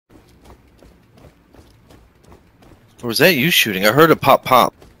Or was that you shooting? I heard a pop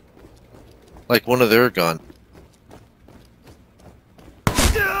pop. Like one of their gun.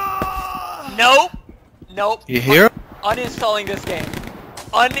 Nope! Nope. You hear? Uninstalling this game.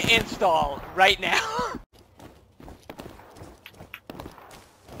 Uninstall right now.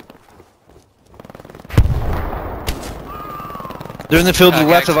 They're in the field to the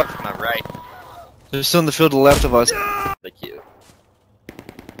left of us. My right. They're still in the field to the left of us. Thank you.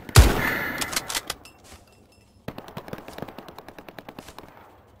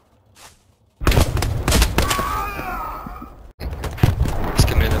 He's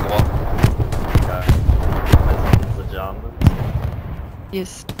coming in the wall.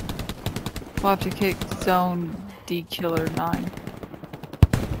 Yes. We'll have to kick zone D killer 9.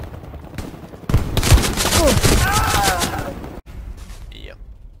 Yep.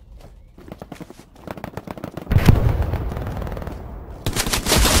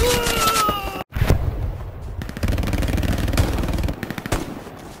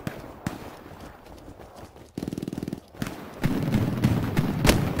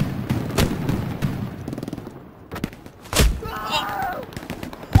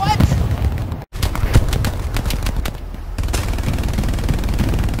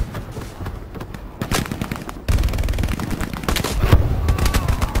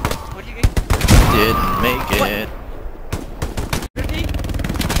 Didn't make it.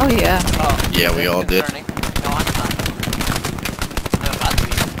 Oh yeah. Oh, Yeah, we all did. concerning. No, I'm not. I'm about to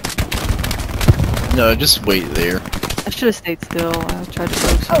be. No, just wait there. I should have stayed still. I tried to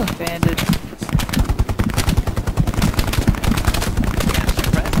throw some bandage. Yeah, I'm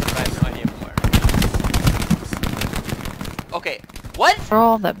surprised if I have no idea where. Okay, what? They're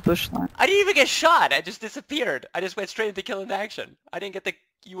all on that bush line. I didn't even get shot. I just disappeared. I just went straight into kill into action. I didn't get the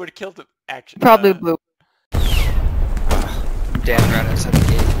you were killed to action. Probably blue. Damn right outside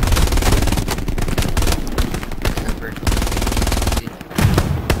the gate.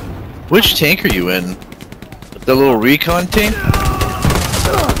 Which tank are you in? The little recon tank?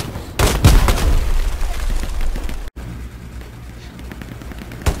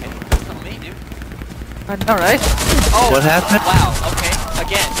 Me, dude. I know, right? Oh, What happened? Wow, okay.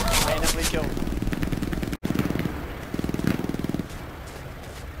 Again, randomly killed.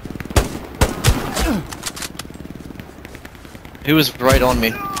 He was right on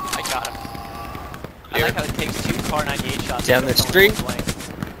me. I got him. I like how it takes 2 Car 98 shots. Down to the kill street. someone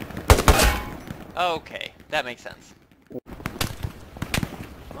with blank. Okay, that makes sense.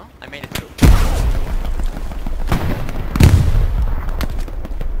 Well, I made it through.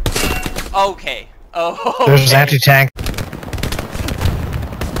 Okay. Oh. There's an anti-tank.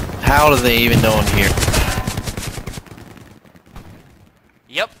 How do they even know I'm here?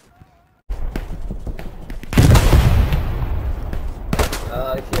 Yep.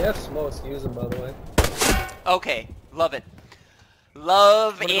 If you have smokes, use them, by the way. Okay. Love it.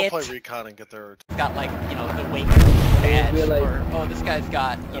 Love I'm gonna it. go play recon and get their. Got like, you know, the wake badge, we're like- or oh, this guy's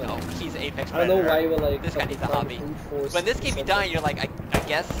got, you know, he's Apex I don't know Predator. why you were like. This guy needs a hobby. brute force When this game you something. die, you're like, I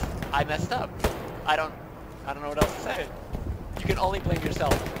guess I messed up. I don't know what else to say. You can only blame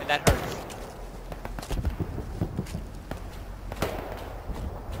yourself, and that hurts.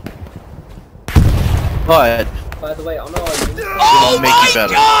 But By the way, I don't know. Oh make my you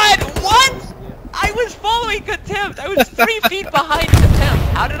better. god! What? I was following Contempt! I was 3 feet behind Contempt!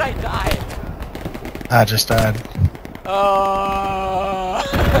 How did I die? I just died.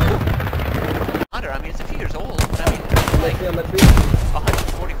 Under, I mean, it's a few years old, but I mean, it's like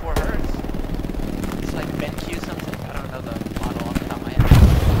 144 hertz. It's like BenQ something. I don't know the model off the top of my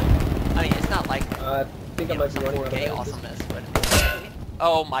head. I mean, it's not like, I think I you know, might be some running out of 4K energy. awesomeness, but...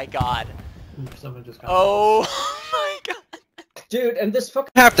 Oh my god. Someone just got Oh my god. Dude, and this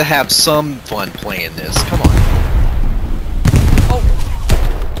fucking. have to have some fun playing this. Come on. Oh.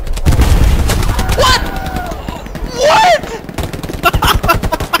 What? What?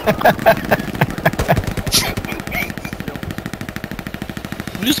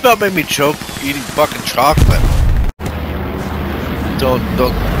 You just about made me choke eating fucking chocolate. Don't.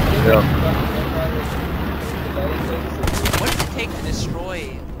 Yeah. What does it take to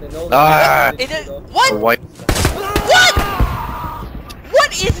destroy? Ah. It is, The what? white. What?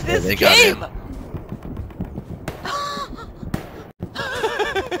 What is this they got game?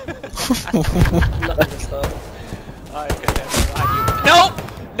 Nope!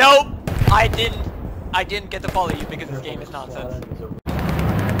 Nope! I didn't get to follow you because this game is nonsense.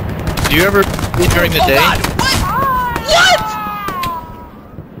 Do you ever play during the Oh day? god! What? What?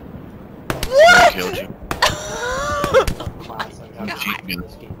 I killed you. I'm cheating.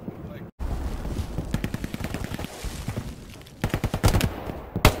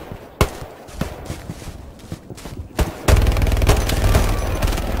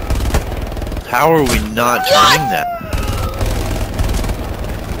 How are we not turning that?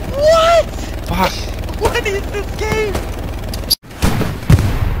 What? Fuck. What is this game?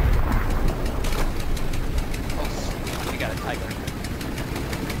 Oh, we got a tiger.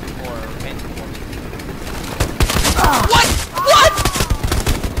 Or Manticore. What? What?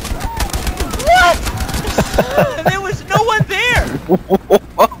 What? There was no one there!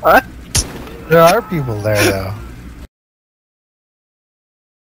 What? There are people there though.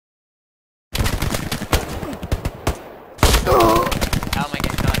 How am I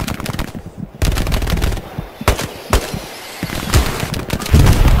getting done?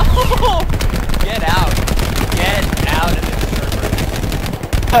 Oh! Get out! Get out of this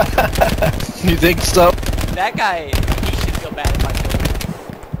server. You think so? That guy, he should feel bad if I killed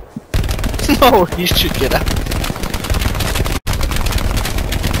him. No, you should get out.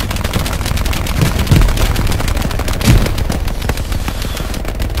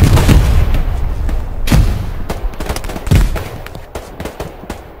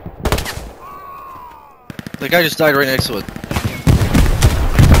 The guy just died right next to it.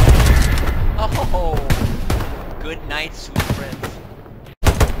 Oh! Good night, sweet friends.